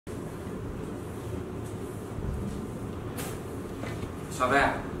小白。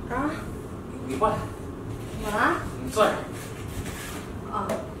啊。你过来。怎么了？你坐这儿。哦。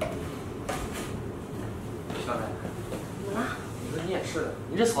小白。怎么了？你说你也是的，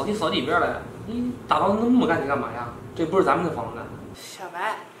你这扫地扫地边来，你打扫那么干净干嘛呀？这不是咱们的房子。小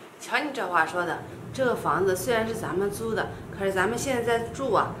白，瞧你这话说的，这个房子虽然是咱们租的，可是咱们现在在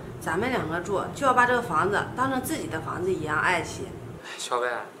住啊，咱们两个住就要把这个房子当成自己的房子一样爱惜。小白，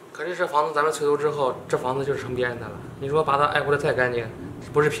可是这房子咱们退租之后，这房子就是成别人的了。你说把它爱护的再干净，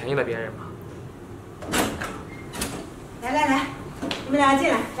不是便宜了别人吗？来，你们俩进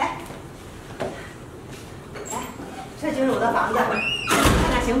来，来，这就是我的房子，看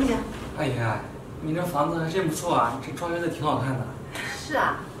看行不行？哎呀，你这房子还真不错啊，这装修的挺好看的。是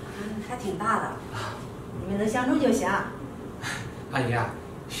啊，还挺大的。你们能相处就行。阿姨啊，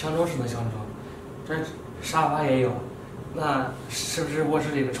相处是能相处，这沙发也有，那是不是卧室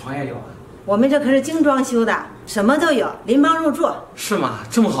里的床也有啊？我们这可是精装修的，什么都有，拎帮入住。是吗？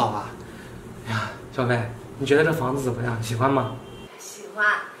这么好啊！哎呀，小白，你觉得这房子怎么样？喜欢吗？喜欢。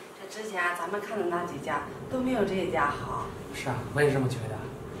这之前咱们看的那几家都没有这一家好。是啊，我也这么觉得。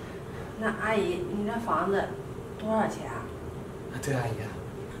那阿姨，你这房子多少钱啊？对，阿姨。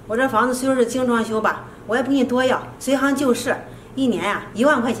我这房子虽说是精装修吧，我也不给你多要，随行就市，1年呀1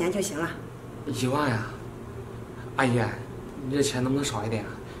万块钱就行了。1万呀？阿姨，你这钱能不能少一点啊？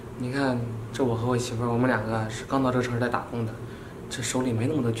你看，这我和我媳妇儿，我们两个是刚到这个城市来打工的，这手里没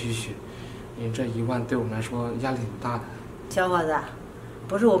那么多积蓄，你这1万对我们来说压力挺大的。小伙子，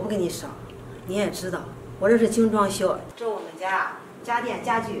不是我不给你少，你也知道，我这是精装修，这我们家家电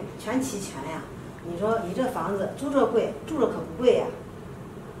家具全齐全呀。你说你这房子租着贵，住着可不贵呀。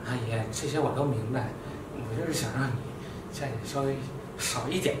阿姨，这些我都明白，我就是想让你家里稍微少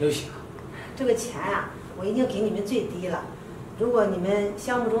一点就行。这个钱呀，我已经给你们最低了，如果你们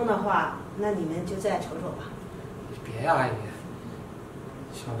相不中的话，那你们就再瞅瞅吧。别呀，阿姨。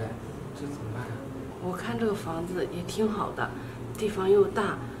小白，这怎么办呀？我看这个房子也挺好的，地方又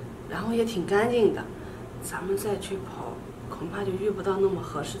大，然后也挺干净的，咱们再去跑，恐怕就遇不到那么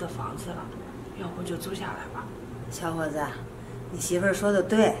合适的房子了，要不就租下来吧。小伙子，你媳妇儿说的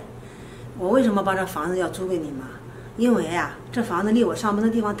对，我为什么把这房子要租给你们？因为啊，这房子离我上班的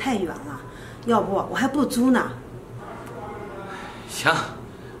地方太远了，要不我还不租呢。行，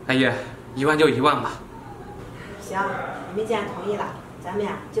阿姨，1万就1万吧。行，你们既然同意了，咱们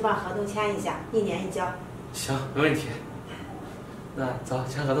呀就把合同签一下，1年一交。行，没问题。那走，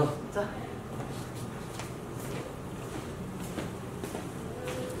签合同。走。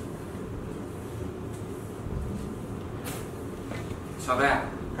小白。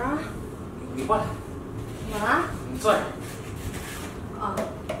啊。你过来。怎么了？你坐这儿。哦。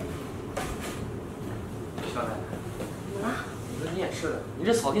小白。怎么了？你说你也是的，你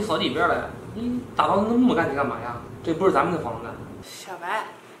这扫地扫地边来，你打扫那么干净干嘛呀？这不是咱们的房子。小白，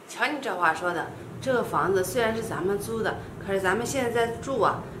瞧你这话说的，这个房子虽然是咱们租的，可是咱们现在在住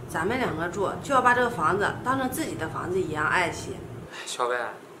啊，咱们两个住就要把这个房子当成自己的房子一样爱惜。小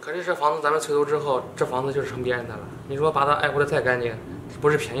白，可是这房子咱们退租之后，这房子就是成别人的了。你说把它爱护的再干净，不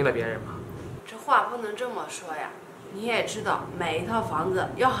是便宜了别人吗？这话不能这么说呀，你也知道每一套房子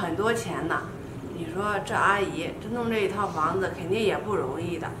要很多钱呢。你说这阿姨这弄这一套房子肯定也不容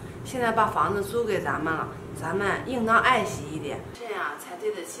易的，现在把房子租给咱们了，咱们应当爱惜一点，这样才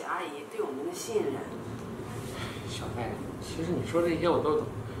对得起阿姨对我们的信任。小白，其实你说这些我都懂，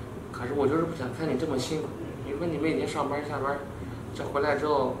可是我就是不想看你这么辛苦。你说你每天上班下班，这回来之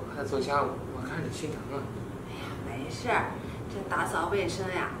后还做家务，我看着心疼啊。哎呀，没事儿，这打扫卫生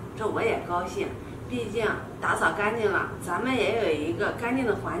呀，这我也高兴。毕竟打扫干净了，咱们也有一个干净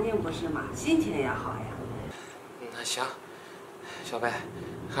的环境，不是吗？心情也好呀。那行，小白，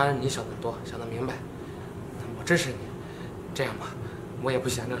还是你想得多，想得明白，我支持你。这样吧，我也不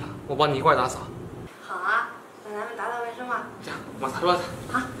闲着了，我帮你一块打扫。好啊，那咱们打扫卫生吧。行，我擦桌子。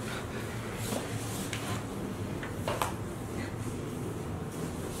好。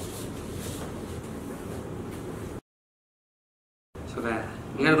小白，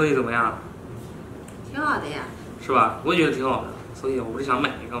你看这东西怎么样？挺好的呀。是吧？我也觉得挺好的，所以我不是想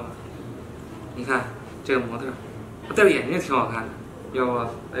买一个嘛。你看这个模特，我戴个眼镜挺好看的，要不我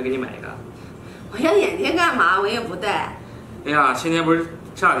也给你买一个？我要眼镜干嘛？我也不戴。哎呀，今天不是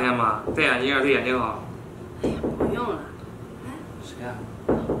夏天吗？戴眼镜对眼睛好。哎呀，不用了。哎，谁呀？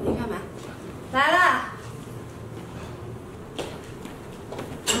你开门。来了。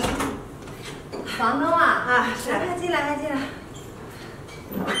房东啊，是。快进来，快进来。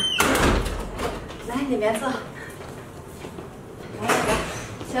来，里面坐。来，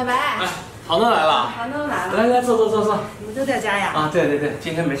小白。哎，房东来了。房东来了。来来，坐。你们都在家呀？啊，对，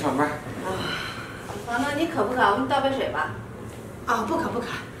今天没上班。房东，你渴不渴？我给你倒杯水吧。啊，不可，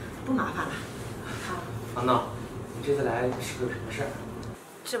不麻烦了。好，房东，你这次来是有什么事儿？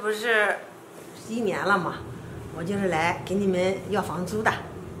这不是1年了吗？我就是来给你们要房租的。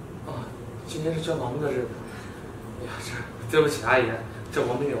哦，今天是交房租的日子。哎呀，对不起阿姨，这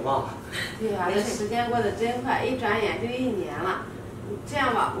我们给忘了。对呀，这时间过得真快，一转眼就1年了。这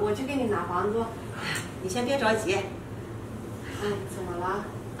样吧，我去给你拿房租。你先别着急。怎么了？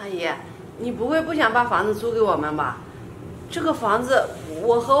阿姨，你不会不想把房子租给我们吧？这个房子，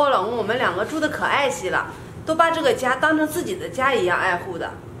我和我老公我们2个住的可爱惜了，都把这个家当成自己的家一样爱护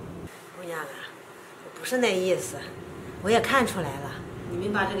的。姑娘啊，我不是那意思，我也看出来了，你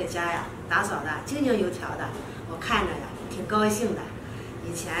们把这个家呀打扫的井井有条的，我看着呀挺高兴的。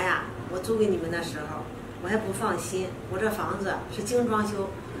以前呀，我租给你们的时候，我还不放心，我这房子是精装修，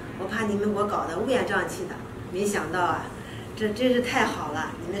我怕你们给我搞得乌烟瘴气的。没想到啊，这真是太好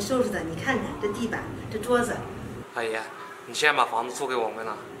了，你们收拾的，你看看这地板，这桌子。阿姨，你既然把房子租给我们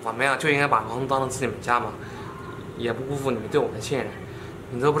了，我们呀就应该把房子当成自己的家嘛，也不辜负你们对我们的信任。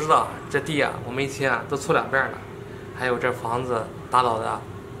你都不知道，这地啊，我们一天啊都搓2遍了，还有这房子打扫的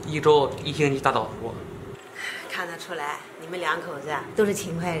，1周1星期大扫除。看得出来，你们2口子呀都是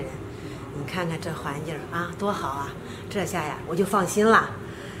勤快人。你看看这环境啊，多好啊！这下呀，我就放心了。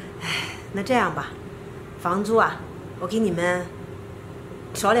哎，那这样吧，房租啊，我给你们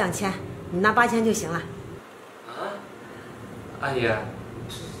少2000，你拿8000就行了。啊，阿姨，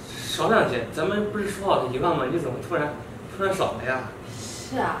少2000，咱们不是说好的1万吗？你怎么突然少了呀？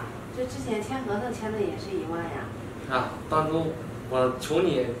是啊，这之前签合同签的也是1万呀。啊，当初我求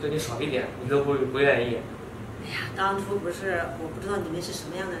你对你少一点，你都不愿意。哎呀，当初不是我不知道你们是什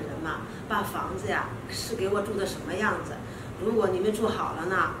么样的人嘛，把房子呀是给我住的什么样子。如果你们住好了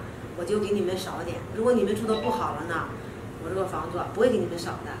呢，我就给你们少点；如果你们住的不好了呢，我这个房租不会给你们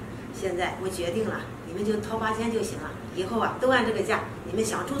少的。现在我决定了，你们就掏8000就行了。以后啊都按这个价，你们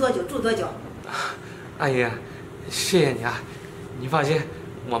想住多久住多久。阿姨，谢谢你啊，你放心，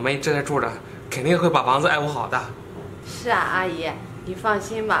我们这在住着，肯定会把房子爱护好的。是啊，阿姨，你放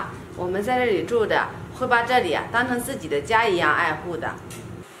心吧，我们在这里住着，会把这里当成自己的家一样爱护的。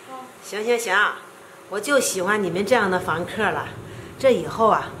行，我就喜欢你们这样的房客了。这以后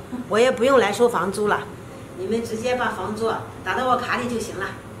啊，我也不用来收房租了，你们直接把房租打到我卡里就行了。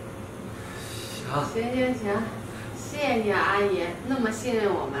行，谢谢你啊，阿姨，那么信任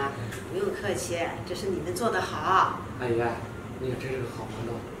我们。不用客气，这是你们做得好。阿姨，你可真是个好房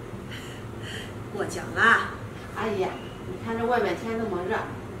东。过奖了。阿姨，你看这外面天这么热，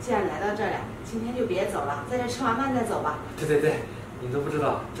既然来到这里，今天就别走了，在这吃完饭再走吧。对，你都不知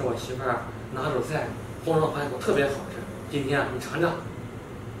道，这我媳妇儿拿手菜红烧排骨特别好吃，今天啊你尝尝。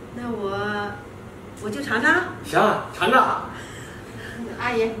那我就尝尝。行，尝尝。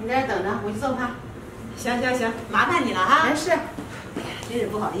阿姨，你在这等着，我去做饭。行，麻烦你了哈。没事。哎呀，真是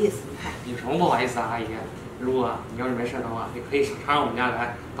不好意思，你看。有什么不好意思啊，阿姨？如果你要是没事的话，你可以常上我们家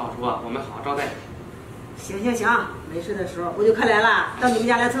来，到时候啊我们好好招待你。行，没事的时候我就快来了，到你们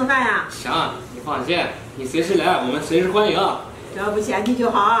家来蹭饭呀。行，你放心，你随时来，我们随时欢迎。只要不嫌弃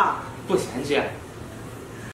就好。不嫌弃，